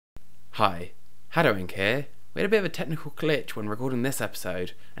Hi, haddowinc here. We had a bit of a technical glitch when recording this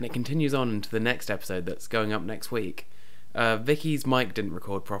episode, and it continues on into the next episode that's going up next week. Vicky's mic didn't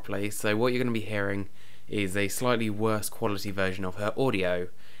record properly, so what you're going to be hearing is a slightly worse quality version of her audio.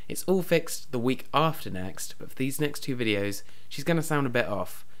 It's all fixed the week after next, but for these next two videos, she's going to sound a bit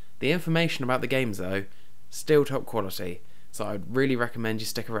off. The information about the games, though, still top quality, so I'd really recommend you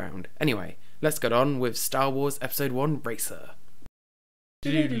stick around. Anyway, let's get on with Star Wars Episode 1 Racer.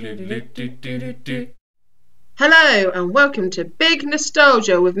 Hello and welcome to Big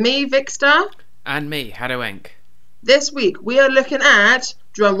Nostalgia with me, VicStar. And me, haddowinc. This week we are looking at,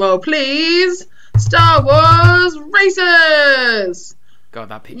 drumroll please, Star Wars Racers! God,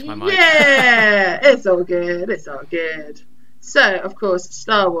 that piqued my mind. Yeah! It's all good, it's all good. So, of course,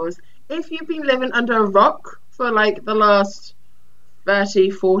 Star Wars. If you've been living under a rock for like the last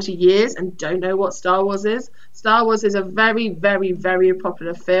 30, 40 years and don't know what Star Wars is a very, very, very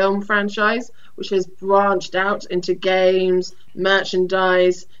popular film franchise which has branched out into games,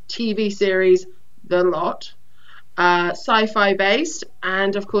 merchandise, TV series, the lot. Sci-fi based,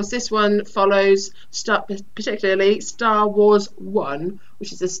 and of course this one follows particularly Star Wars 1,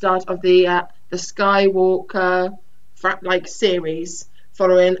 which is the start of the Skywalker series,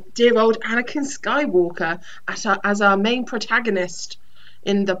 following dear old Anakin Skywalker as our main protagonist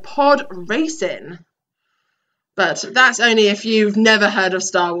in the pod racing. But that's only if you've never heard of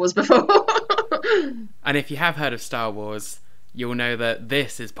Star Wars before. And if you have heard of Star Wars, you'll know that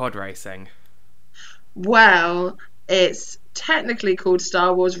this is pod racing. Well, it's technically called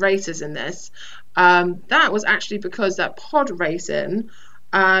Star Wars Racers in this. That was actually because that pod racing,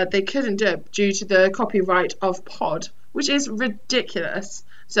 they couldn't do it due to the copyright of pod, which is ridiculous.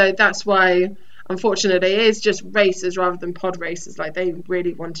 So that's why, unfortunately, it is just racers rather than pod racers like they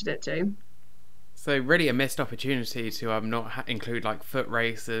really wanted it to. So really a missed opportunity to not include like foot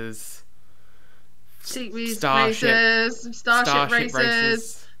racers, starship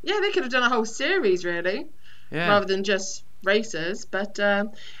racers. Yeah, they could have done a whole series really, rather than just racers. But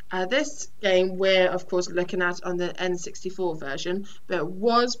this game we're of course looking at on the N64 version, but it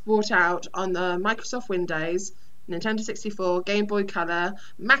was brought out on the Microsoft Windows, Nintendo 64, Game Boy Color,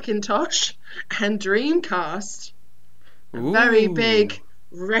 Macintosh, and Dreamcast. A very big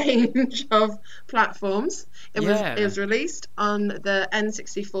range of platforms. It was released on the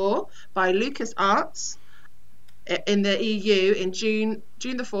N64 by LucasArts in the EU in June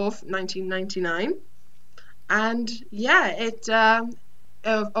the 4th, 1999. And it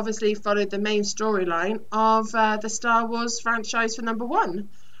obviously followed the main storyline of the Star Wars franchise for number 1,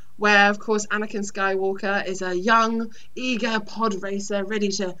 where of course Anakin Skywalker is a young, eager pod racer ready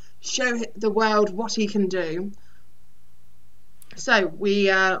to show the world what he can do. So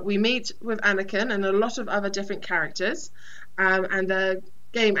we meet with Anakin and a lot of other different characters, and the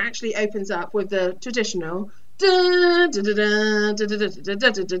game actually opens up with the traditional even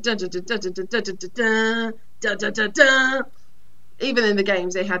in the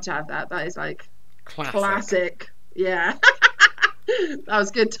games they had to have that. That is like classic. Yeah. That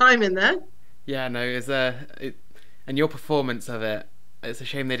was good timing there. Yeah, no, it was and your performance of it, it's a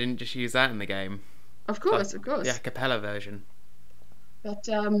shame they didn't just use that in the game. Of course. The a cappella version. But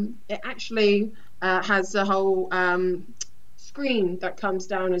it actually has a whole screen that comes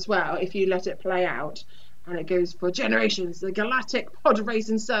down as well if you let it play out, and it goes for generations. The galactic pod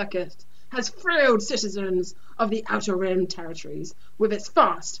racing circuit has thrilled citizens of the Outer Rim territories with its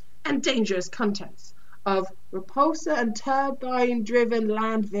fast and dangerous contents of repulsor and turbine-driven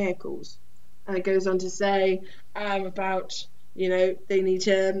land vehicles. And it goes on to say about, they need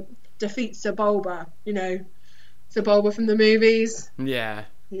to defeat Sebulba, Sebulba from the movies. Yeah.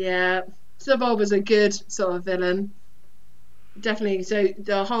 Sebulba's a good sort of villain. Definitely. So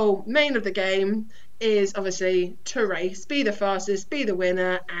the whole main of the game is obviously to race, be the fastest, be the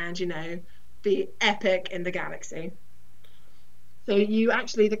winner, and be epic in the galaxy. So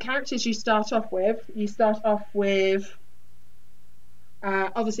the characters you start off with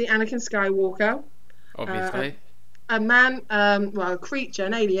obviously Anakin Skywalker. Obviously. A man, a creature,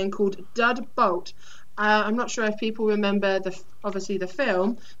 an alien called Dud Bolt. I'm not sure if people remember the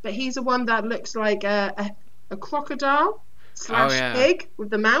film, but he's the one that looks like a crocodile / pig with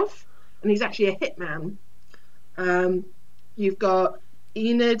the mouth, and he's actually a hitman. You've got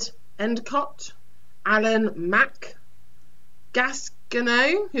Enid Endicott, Alan Mack,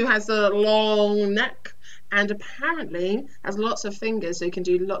 Gascano, who has a long neck and apparently has lots of fingers, so he can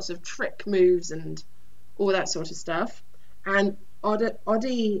do lots of trick moves and all that sort of stuff. And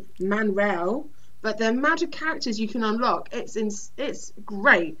Oddie Manuel. But the amount of characters you can unlock, it's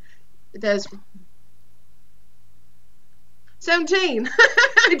great. There's 17.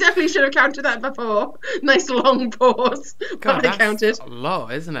 I definitely should have counted that before. Nice long pause. God, that's counted. a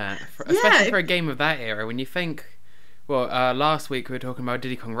lot, isn't it? Yeah. Especially for a game of that era. When you think, well, last week we were talking about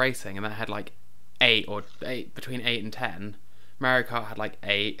Diddy Kong Racing, and that had like 8 between 8 and 10. Mario Kart had like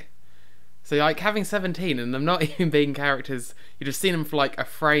 8. So like having 17 and them not even being characters, you just seen them for like a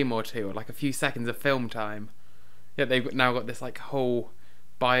frame or two, or like a few seconds of film time. Yet they've now got this like whole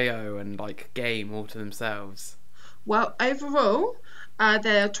bio and like game all to themselves. Well, overall,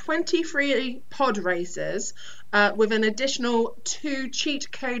 there are 23 pod races with an additional 2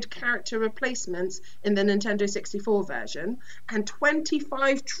 cheat code character replacements in the Nintendo 64 version, and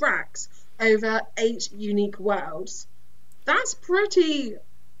 25 tracks over 8 unique worlds. That's pretty...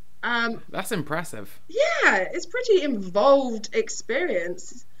 That's impressive. Yeah, it's pretty involved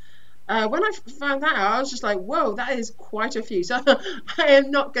experience. When I found that out, I was just like, whoa, that is quite a few. So I am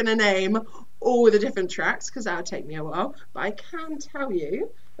not going to name all the different tracks because that would take me a while. But I can tell you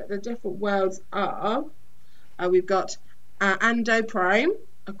that the different worlds are, we've got Ando Prime,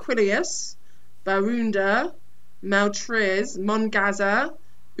 Aquilius, Barunda, Meltriz, Mongaza,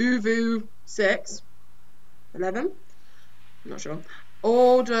 Uvu 6, 11, I'm not sure,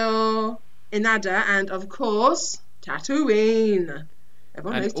 Order, Inada, and of course, Tatooine.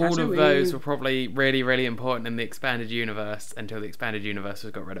 Everyone knows And all Tatooine. of those were probably really, really important in the expanded universe until the expanded universe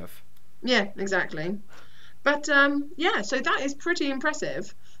was got rid of. Yeah, exactly. But yeah, so that is pretty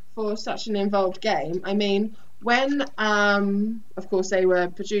impressive for such an involved game. I mean, when of course they were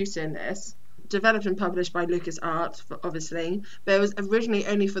producing this, developed and published by LucasArts, obviously, but it was originally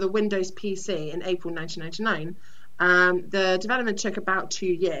only for the Windows PC in April 1999. The development took about 2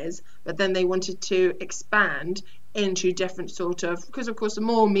 years, but then they wanted to expand into different sort of, because of course the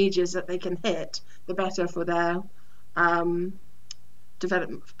more medias that they can hit, the better for their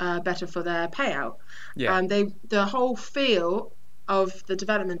better for their payout. Yeah. The whole feel of the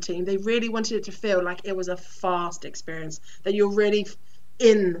development team, they really wanted it to feel like it was a fast experience, that you're really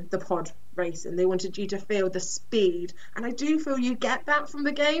in the pod racing. They wanted you to feel the speed, and I do feel you get that from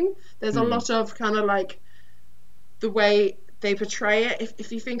the game. There's a lot of kind of like the way they portray it.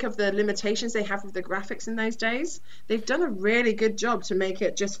 If you think of the limitations they have with the graphics in those days, they've done a really good job to make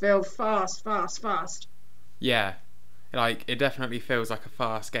it just feel fast. Yeah, like it definitely feels like a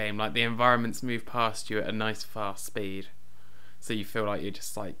fast game. Like the environments move past you at a nice fast speed, so you feel like you're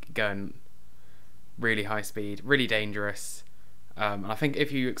just like going really high speed, really dangerous. And I think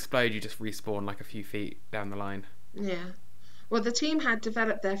if you explode, you just respawn like a few feet down the line. Yeah. Well, the team had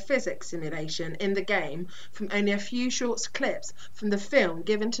developed their physics simulation in the game from only a few short clips from the film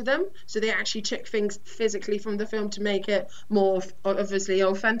given to them. So they actually took things physically from the film to make it more obviously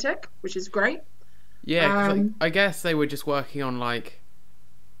authentic, which is great. Yeah, 'cause, like, I guess they were just working on like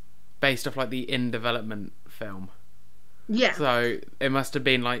based off like the in development film. Yeah. So it must have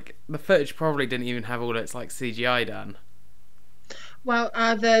been like the footage probably didn't even have all its like CGI done. Well,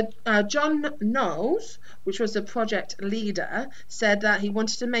 John Knowles, which was the project leader, said that he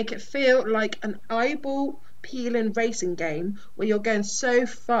wanted to make it feel like an eyeball-peeling racing game where you're going so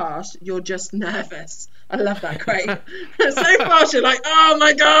fast you're just nervous. I love that quote. So fast you're like, oh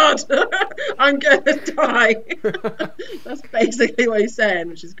my god, I'm gonna die. That's basically what he's saying,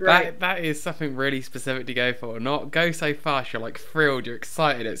 which is great. That is something really specific to go for. Not go so fast you're like thrilled, you're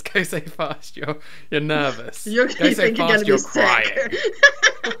excited. It's go so fast you're nervous. Go so fast you're crying.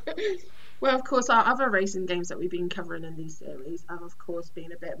 Well, of course, our other racing games that we've been covering in these series have, of course,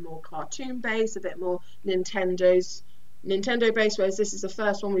 been a bit more cartoon-based, a bit more Nintendo-based, whereas this is the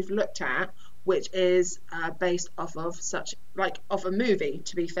first one we've looked at, which is based off of off a movie.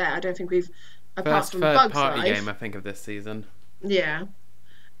 To be fair, I don't think we've apart First from Bugs third-party Life. game I think of this season. Yeah,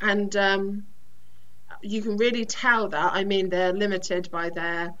 and you can really tell that. I mean, they're limited by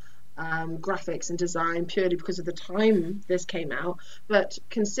their graphics and design purely because of the time this came out. But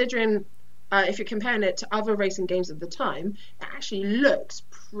considering, if you're comparing it to other racing games of the time, it actually looks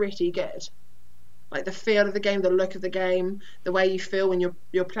pretty good. Like the feel of the game, the look of the game, the way you feel when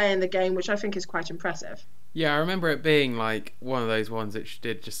you're playing the game, which I think is quite impressive. Yeah, I remember it being like one of those ones which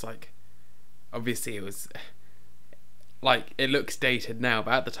did just like, obviously it was like it looks dated now,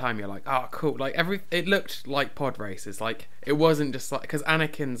 but at the time you're like, oh cool, like it looked like pod races. Like it wasn't just like, because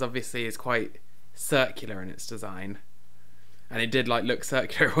Anakin's obviously is quite circular in its design, and it did like look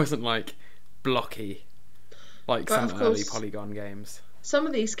circular. It wasn't like blocky like But some of early course, polygon games. some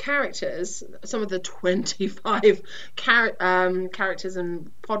of these characters, some of the 25 characters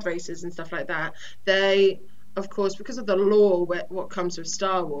and pod races and stuff like that, they, of course, because of the lore, what comes with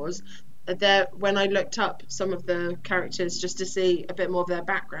Star Wars, there, when I looked up some of the characters just to see a bit more of their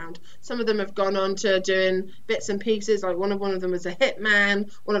background, some of them have gone on to doing bits and pieces. Like one of them was a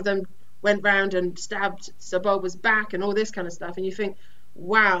hitman. One of them went round and stabbed Sebulba's back and all this kind of stuff. And you think,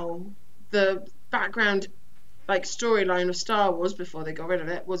 wow, the background, like storyline of Star Wars before they got rid of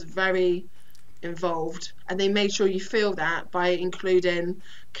it, was very involved, and they made sure you feel that by including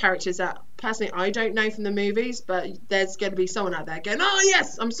characters that personally I don't know from the movies, but there's going to be someone out there going, oh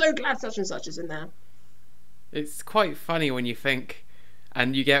yes, I'm so glad such and such is in there. It's quite funny when you think,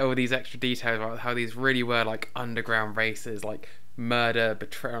 and you get all these extra details about how these really were like underground races, like murder,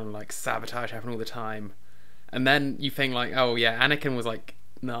 betrayal, and like sabotage happen all the time, and then you think like, oh yeah, Anakin was like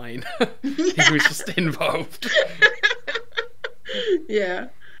 9. He was just involved. Yeah.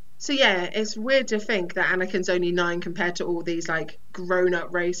 So yeah, it's weird to think that Anakin's only 9 compared to all these like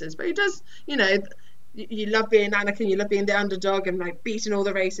grown-up racers, but he does, you know, you love being Anakin, you love being the underdog and like beating all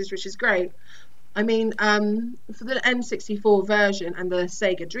the races, which is great. I mean, for the N64 version and the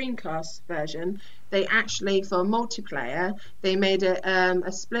Sega Dreamcast version, they actually, for multiplayer, they made it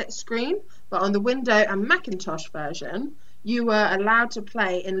a split screen, but on the Window and Macintosh version, you were allowed to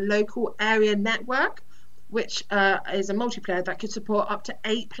play in local area network, which is a multiplayer that could support up to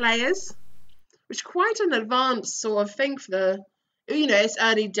 8 players, which is quite an advanced sort of thing for the, you know, it's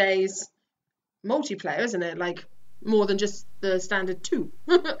early days multiplayer, isn't it? Like more than just the standard 2.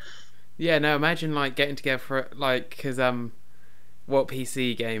 Yeah, no, imagine like getting together for like, because what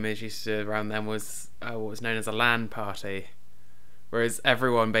PC gamers used to around then was what was known as a LAN party, whereas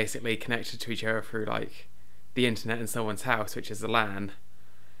everyone basically connected to each other through like the internet in someone's house, which is a LAN.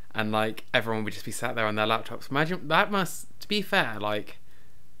 And like everyone would just be sat there on their laptops. Imagine that. Must, to be fair, like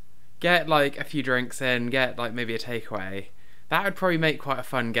get like a few drinks in, get like maybe a takeaway. That would probably make quite a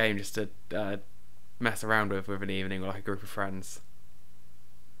fun game just to mess around with an evening or like a group of friends.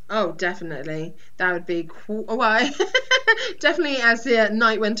 Oh, definitely. That would be cool. Oh, well, definitely as the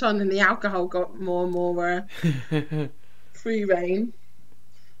night went on and the alcohol got more and more free reign.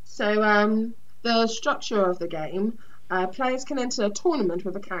 So the structure of the game. Players can enter a tournament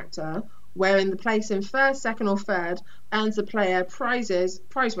with a character wherein the place in first, second or third earns the player prize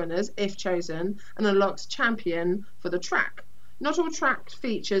winners if chosen, and unlocks champion for the track. Not all track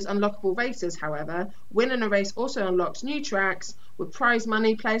features unlockable races, however. Winning a race also unlocks new tracks. With prize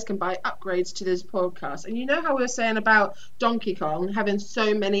money, players can buy upgrades to this podcast. And you know how we were saying about Donkey Kong having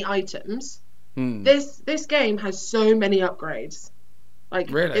so many items? This game has so many upgrades. Like,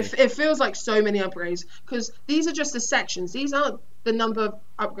 really? It feels like so many upgrades, because these are just the sections. These aren't the number of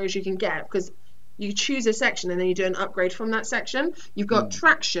upgrades you can get, because you choose a section and then you do an upgrade from that section. You've got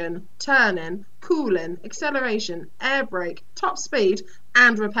traction, turning, cooling, acceleration, air brake, top speed,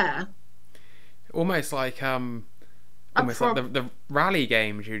 and repair. Almost like the rally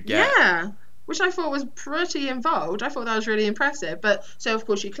games you'd get. Yeah, which I thought was pretty involved. I thought that was really impressive. But so of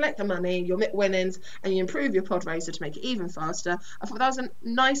course you collect the money, your winnings, and you improve your pod racer to make it even faster. I thought that was a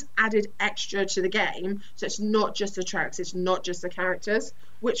nice added extra to the game. So it's not just the tracks, it's not just the characters,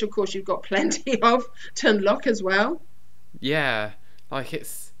 which of course you've got plenty of to unlock as well. Yeah, like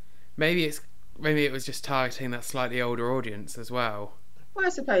maybe it was just targeting that slightly older audience as well. Well, I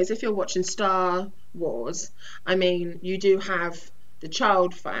suppose if you're watching Star Wars, I mean, you do have the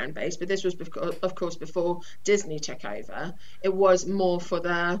child fan base, but this was of course before Disney took over. It was more for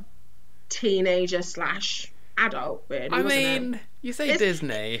the teenager / adult, really. I mean, you say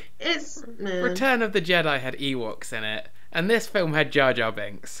Disney. It's Return of the Jedi had Ewoks in it, and this film had Jar Jar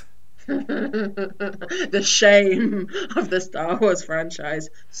Binks. The shame of the Star Wars franchise.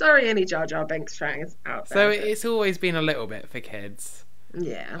 Sorry, any Jar Jar Binks fans out there. So it's always been a little bit for kids.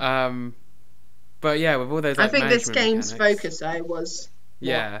 Yeah. But yeah, with all those, I think this game's focus though was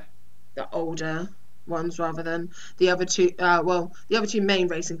the older ones rather than the other two. The other two main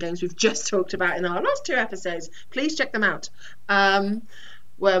racing games we've just talked about in our last 2 episodes. Please check them out.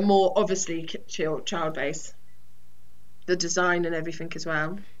 Were more obviously child based. The design and everything as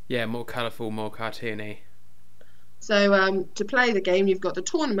well. Yeah, more colourful, more cartoony. So to play the game, you've got the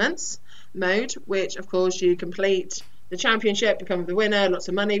tournaments mode, which of course you complete the championship, become the winner, lots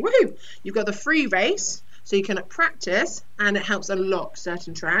of money, woohoo! You've got the free race, so you can practice, and it helps unlock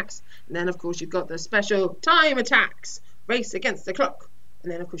certain tracks. And then, of course, you've got the special time attacks, race against the clock.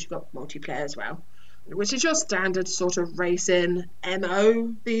 And then, of course, you've got multiplayer as well, which is your standard sort of racing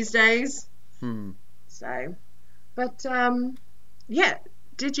MO these days. So, but, yeah.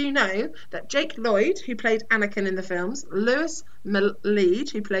 Did you know that Jake Lloyd, who played Anakin in the films, Lewis Meade,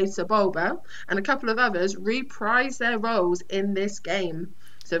 who played Sebulba, and a couple of others reprised their roles in this game?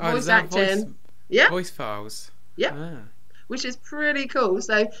 So voice acting, voice files. Yeah, which is pretty cool.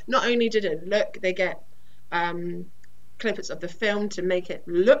 So not only did it look, they get clippets of the film to make it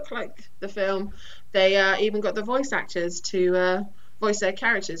look like the film. They even got the voice actors to voice their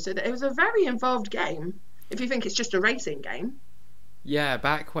characters. So that it was a very involved game. If you think it's just a racing game. Yeah,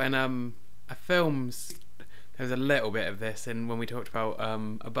 back when films, there was a little bit of this in when we talked about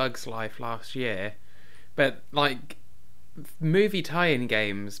A Bug's Life last year, but like movie tie-in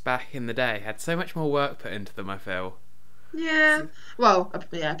games back in the day had so much more work put into them, I feel. Yeah. Well,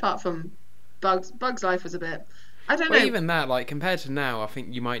 yeah. Apart from Bug's Life was a bit. I don't know. Even that, like compared to now, I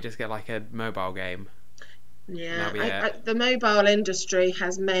think you might just get like a mobile game. Yeah, the mobile industry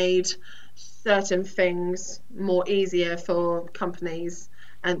has made certain things more easier for companies,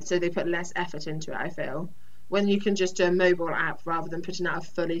 and so they put less effort into it, I feel, when you can just do a mobile app rather than putting out a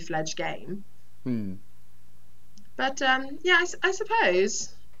fully fledged game. But yeah, I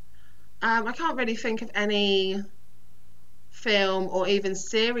suppose I can't really think of any film or even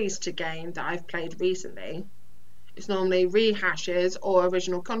series to game that I've played recently. It's normally rehashes or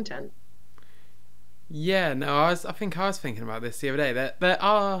original content. Yeah, no, I think I was thinking about this the other day. There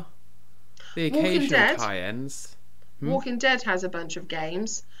are the occasional tie-ins. Walking Dead has a bunch of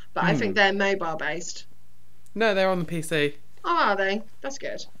games, but I think they're mobile based. No, they're on the PC. Oh, are they? That's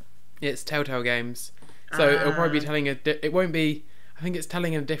good. It's Telltale Games, so it'll probably be telling it won't be. I think it's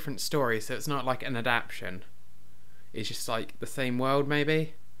telling a different story, so it's not like an adaptation. It's just like the same world,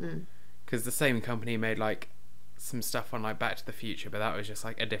 maybe. Because the same company made like some stuff on like Back to the Future, but that was just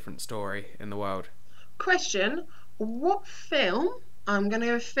like a different story in the world. Question: what film, I'm going to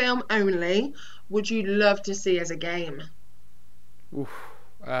go film only, would you love to see as a game? Oof.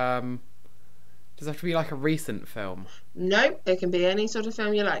 Does it have to be like a recent film? No, it can be any sort of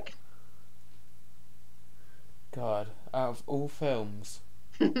film you like. God, out of all films.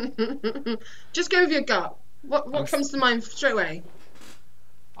 Just go with your gut. What comes to mind straight away?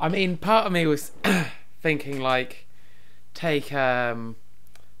 I mean, part of me was thinking like, take the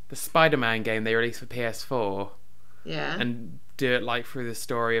Spider-Man game they released for PS4. Yeah. And do it like through the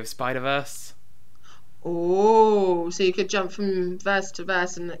story of Spider-Verse. Oh, so you could jump from verse to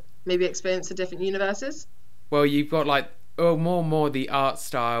verse and maybe experience the different universes? Well, you've got like more the art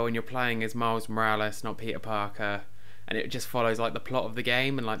style, and you're playing as Miles Morales, not Peter Parker, and it just follows like the plot of the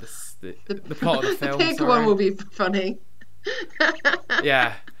game and like the plot of the film. The pig one will be funny.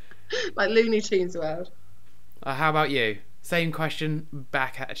 Yeah. Like Looney Tunes world. How about you? Same question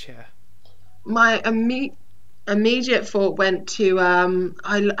back at you. My immediate thought went to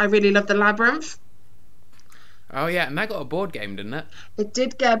I really love the Labyrinth. Oh yeah, and that got a board game, didn't it? It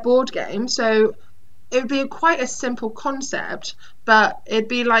did get a board game, so it would be quite a simple concept, but it'd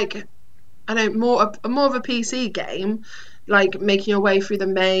be like, I don't know, more of a PC game, like making your way through the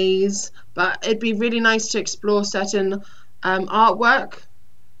maze. But it'd be really nice to explore certain artwork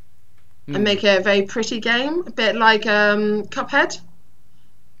and make it a very pretty game, a bit like Cuphead.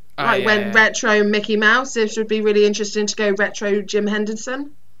 Like when retro Mickey Mouse. This would be really interesting to go retro Jim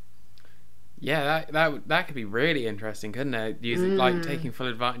Henderson. Yeah, that could be really interesting, couldn't it? Using like taking full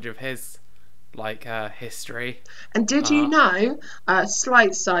advantage of his like history. And did you know?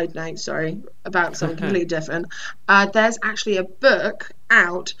 Slight side note, sorry, about something completely different. There's actually a book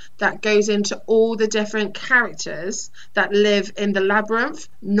out that goes into all the different characters that live in the Labyrinth,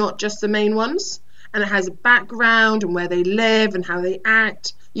 not just the main ones, and it has a background and where they live and how they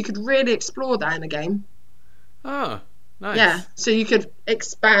act. You could really explore that in a game. Oh, nice. Yeah, so you could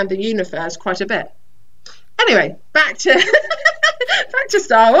expand the universe quite a bit. Anyway, back to back to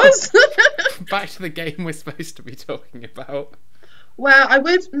Star Wars. Back to the game we're supposed to be talking about. Well, I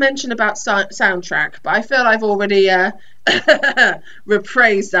would mention about soundtrack, but I feel I've already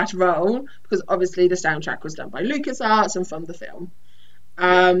reprised that role, because obviously the soundtrack was done by LucasArts and from the film.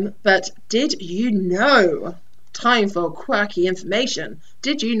 But did you know, time for quirky information,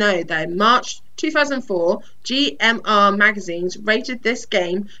 did you know that in March 2004, GMR magazines rated this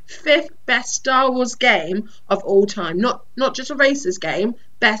game 5th best Star Wars game of all time? Not just a racers game,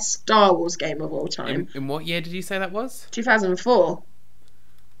 best Star Wars game of all time. In what year did you say that was? 2004.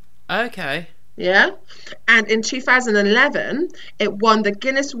 Okay. Yeah. And in 2011, it won the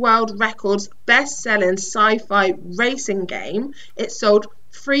Guinness World Records best-selling sci-fi racing game. It sold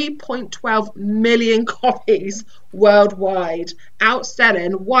 3.12 million copies worldwide,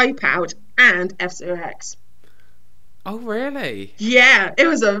 outselling Wipeout and F-Zero X. Oh, really? Yeah, it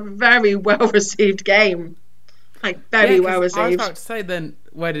was a very well-received game. Like, very well received. I was about to say, then,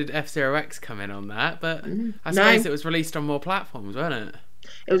 where did F-Zero X come in on that? But I suppose it was released on more platforms, wasn't it?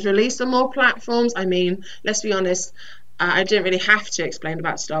 It was released on more platforms. I mean, let's be honest, I didn't really have to explain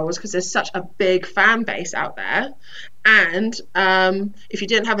about Star Wars because there's such a big fan base out there. And if you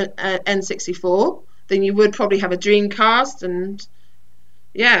didn't have an N64, then you would probably have a Dreamcast. And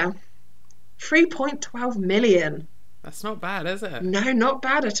yeah, 3.12 million. That's not bad, is it? No, not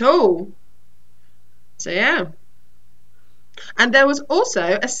bad at all. So yeah. And there was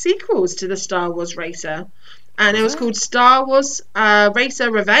also a sequels to the Star Wars Racer. And it was called Star Wars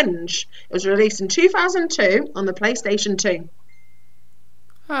Racer Revenge. It was released in 2002 on the PlayStation 2.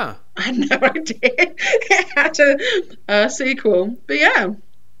 Huh. I had no idea it had a sequel. But yeah.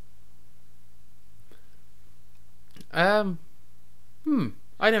 I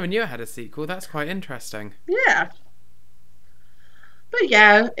never knew it had a sequel. That's quite interesting. Yeah. But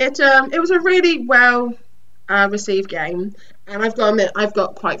yeah, it was a really well received game, and I've got to admit I've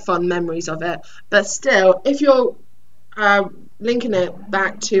got quite fond memories of it. But still, if you're linking it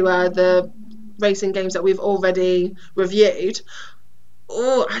back to the racing games that we've already reviewed,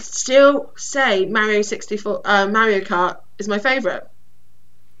 I'd still say Mario Kart is my favourite.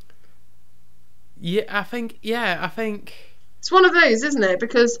 Yeah, I think it's one of those, isn't it?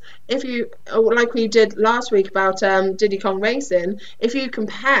 Because if you, like we did last week about Diddy Kong Racing, if you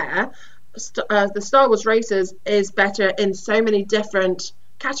compare, the Star Wars Racers is better in so many different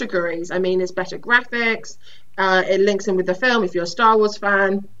categories. I mean, it's better graphics. It links in with the film. If you're a Star Wars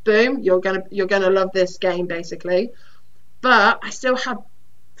fan, boom, you're gonna love this game basically. But I still have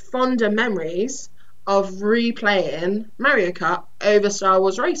fonder memories of replaying Mario Kart over Star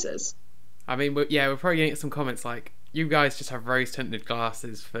Wars Racers. I mean, we're probably getting some comments like, you guys just have rose-tinted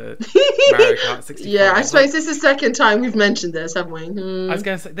glasses for Mario Kart 64. Yeah, I suppose this is the second time we've mentioned this, haven't we? I was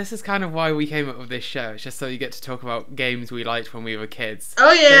going to say, this is kind of why we came up with this show. It's just so you get to talk about games we liked when we were kids.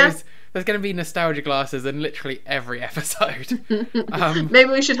 Oh, yeah. There's going to be nostalgia glasses in literally every episode. Maybe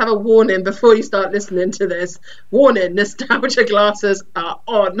we should have a warning before you start listening to this. Warning, nostalgia glasses are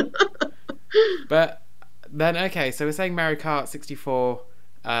on. But then, okay, so we're saying Mario Kart 64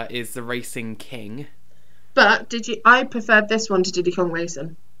 is the racing king. But I preferred this one to Diddy Kong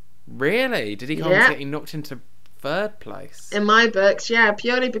Racing. Really? Diddy Kong's getting knocked into third place? In my books, yeah,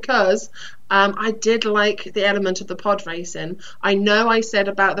 purely because I did like the element of the pod racing. I know I said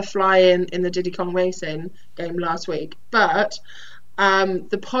about the flying in the Diddy Kong Racing game last week, but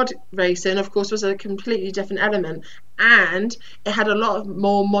the pod racing, of course, was a completely different element, and it had a lot of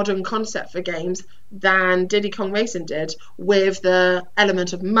more modern concept for games than Diddy Kong Racing did, with the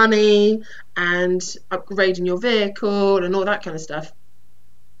element of money and upgrading your vehicle and all that kind of stuff.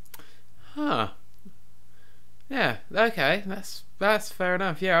 Huh. Yeah, okay, that's fair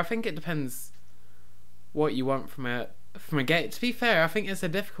enough. Yeah, I think it depends what you want from a game. To be fair, I think it's a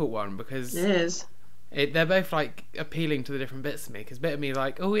difficult one because it is. They're both like appealing to the different bits of me. Because a bit of me is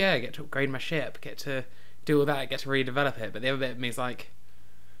like, oh yeah, I get to upgrade my ship, get to do all that, get to redevelop it. But the other bit of me is like,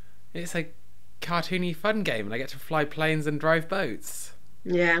 it's a cartoony fun game, and I get to fly planes and drive boats.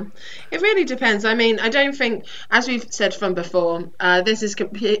 Yeah, it really depends. I mean, I don't think, as we've said from before, this is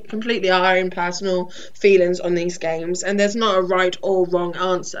completely our own personal feelings on these games, and there's not a right or wrong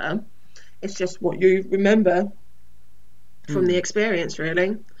answer. It's just what you remember from the experience,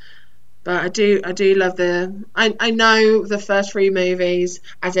 really. But I do love I know the first three movies,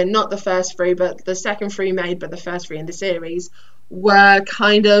 as in not the first three, but the second three made, but the first three in the series were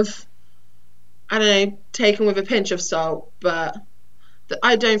kind of, I don't know, taken with a pinch of salt, but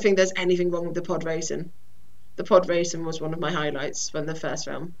I don't think there's anything wrong with the pod racing. The pod racing was one of my highlights from the first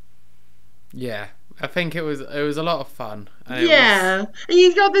film. Yeah, I think it was a lot of fun. And and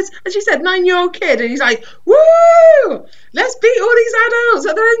you've got this, as you said, 9-year-old kid, and he's like, "Woo! Let's beat all these adults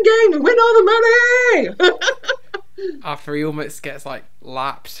at their own game and win all the money!" After he almost gets like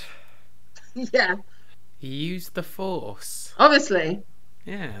lapped. Yeah. He used the Force. Obviously.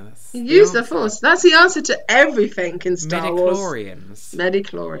 Yeah, that's use the Force. That's the answer to everything in Star Wars.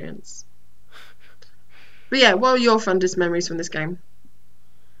 Midichlorians. But yeah, what are your fondest memories from this game?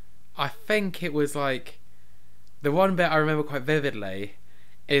 I think it was like, the one bit I remember quite vividly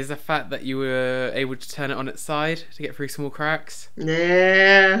is the fact that you were able to turn it on its side to get through small cracks.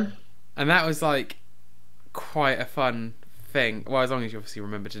 Yeah. And that was like quite a fun thing. Well, as long as you obviously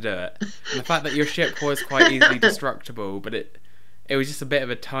remember to do it. And the fact that your ship was quite easily destructible, but it was just a bit of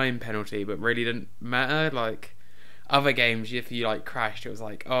a time penalty, but really didn't matter. Like other games, if you like crashed, it was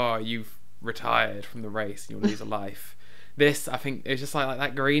like, oh, you've retired from the race and you'll lose a life. This, I think, it was just like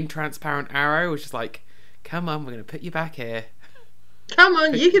that green transparent arrow was just like, come on, we're going to put you back here. Come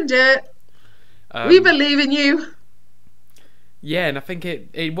on, you can do it. We believe in you. Yeah, and I think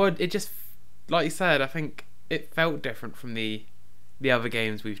it just, like you said, I think it felt different from the other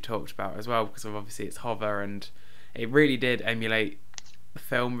games we've talked about as well, because of obviously it's hover and it really did emulate the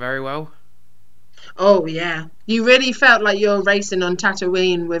film very well. Oh yeah, you really felt like you're racing on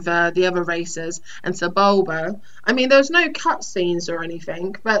Tatooine with the other racers and Sebulba. I mean, there was no cutscenes or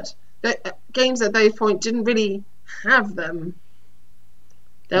anything, but the games at those point didn't really have them.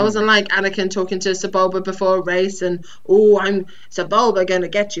 There wasn't like Anakin talking to Sebulba before a race and, oh, I'm Sebulba gonna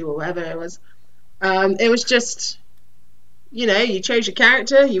get you, or whatever it was. It was just, you chose your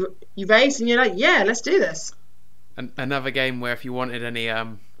character, you race, and you're like, yeah, let's do this. Another game where if you wanted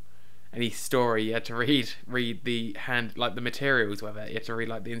any story, you had to read the the materials with it. You had to read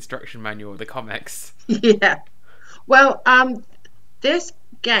like the instruction manual, the comics. Yeah. Well, this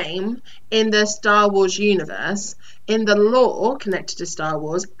game in the Star Wars universe, in the lore connected to Star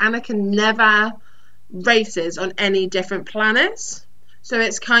Wars, Anakin never races on any different planets. So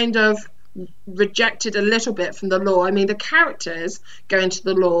it's kind of rejected a little bit from the lore. I mean, the characters go into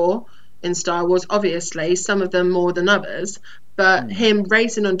the lore in Star Wars, obviously, some of them more than others, but him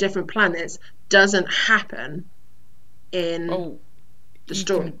racing on different planets doesn't happen in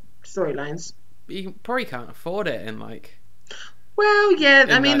the storylines. You probably can't afford it in Well, yeah,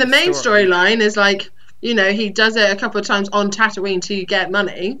 I mean, the main storyline is he does it a couple of times on Tatooine to get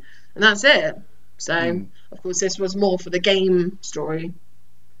money, and that's it. So, of course, this was more for the game story,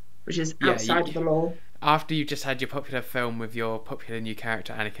 which is outside of the lore. After you just had your popular film with your popular new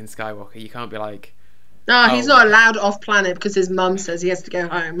character, Anakin Skywalker, you can't be like... No, he's not allowed off planet because his mum says he has to go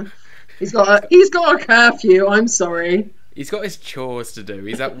home. He's got a curfew, I'm sorry. He's got his chores to do.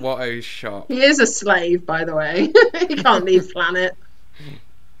 He's at Watto's shop. He is a slave, by the way. He can't leave planet.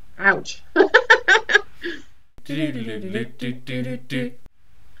 Ouch. But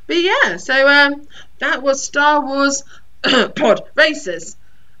yeah, so that was Star Wars Pod Races.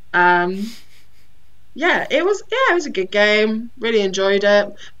 Yeah, it was a good game. Really enjoyed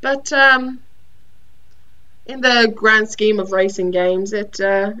it. But in the grand scheme of racing games, it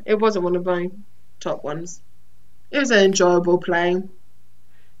wasn't one of my top ones. It was an enjoyable play.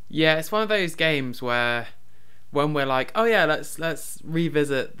 Yeah, it's one of those games where when we're like, oh yeah, let's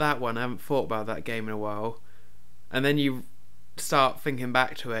revisit that one. I haven't thought about that game in a while. And then you start thinking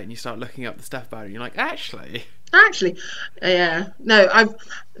back to it and you start looking up the stuff about it and you're like, actually, yeah. No,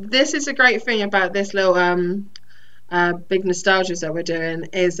 this is a great thing about this little big nostalgias that we're doing,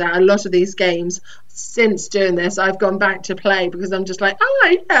 is that a lot of these games, since doing this, I've gone back to play because I'm just like,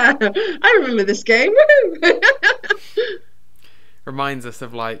 oh yeah, I remember this game. Woohoo! Reminds us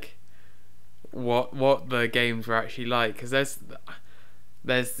of what the games were actually like, because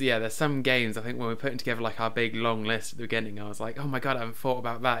there's some games, I think when we're putting together our big long list at the beginning, I was like, oh my god, I haven't thought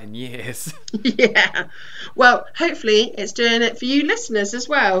about that in years. Yeah, well, hopefully it's doing it for you listeners as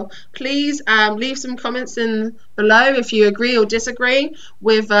well. Please leave some comments in below if you agree or disagree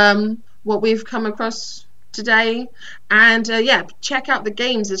with what we've come across today, and check out the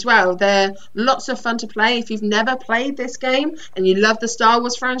games as well. They're lots of fun to play. If you've never played this game and you love the Star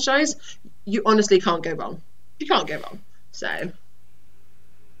Wars franchise, you honestly can't go wrong. You can't go wrong. So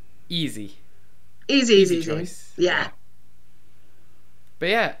easy choice. Yeah. But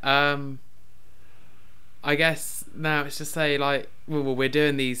yeah, I guess now it's just say we're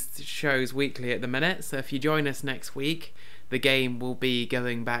doing these shows weekly at the minute, so if you join us next week, the game will be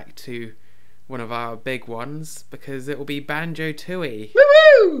going back to one of our big ones, because it will be Banjo-Tooie.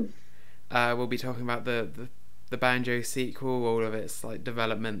 Woo-hoo! We'll be talking about the Banjo sequel, all of its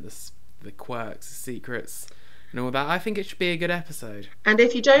development, the quirks, the secrets, and all that. I think it should be a good episode. And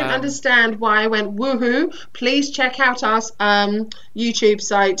if you don't understand why I went woohoo, please check out our YouTube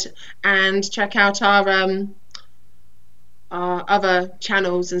site and check out our other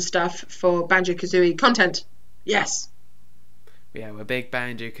channels and stuff for Banjo-Kazooie content. Yes. Yeah, we're big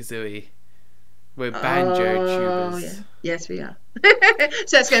Banjo-Kazooie. We're banjo tubers. Yeah. Yes, we are.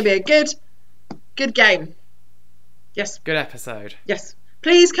 So it's going to be a good game. Yes. Good episode. Yes.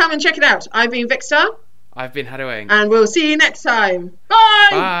 Please come and check it out. I've been VicStar. I've been haddowinc. And we'll see you next time. Bye.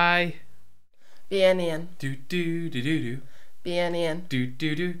 Bye. BNN. Do do do do do. BNN. Do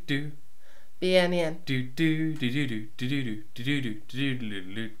do do do. BNN. Do do do do do do do do do do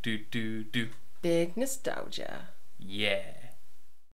do do do do. Big nostalgia. Yeah.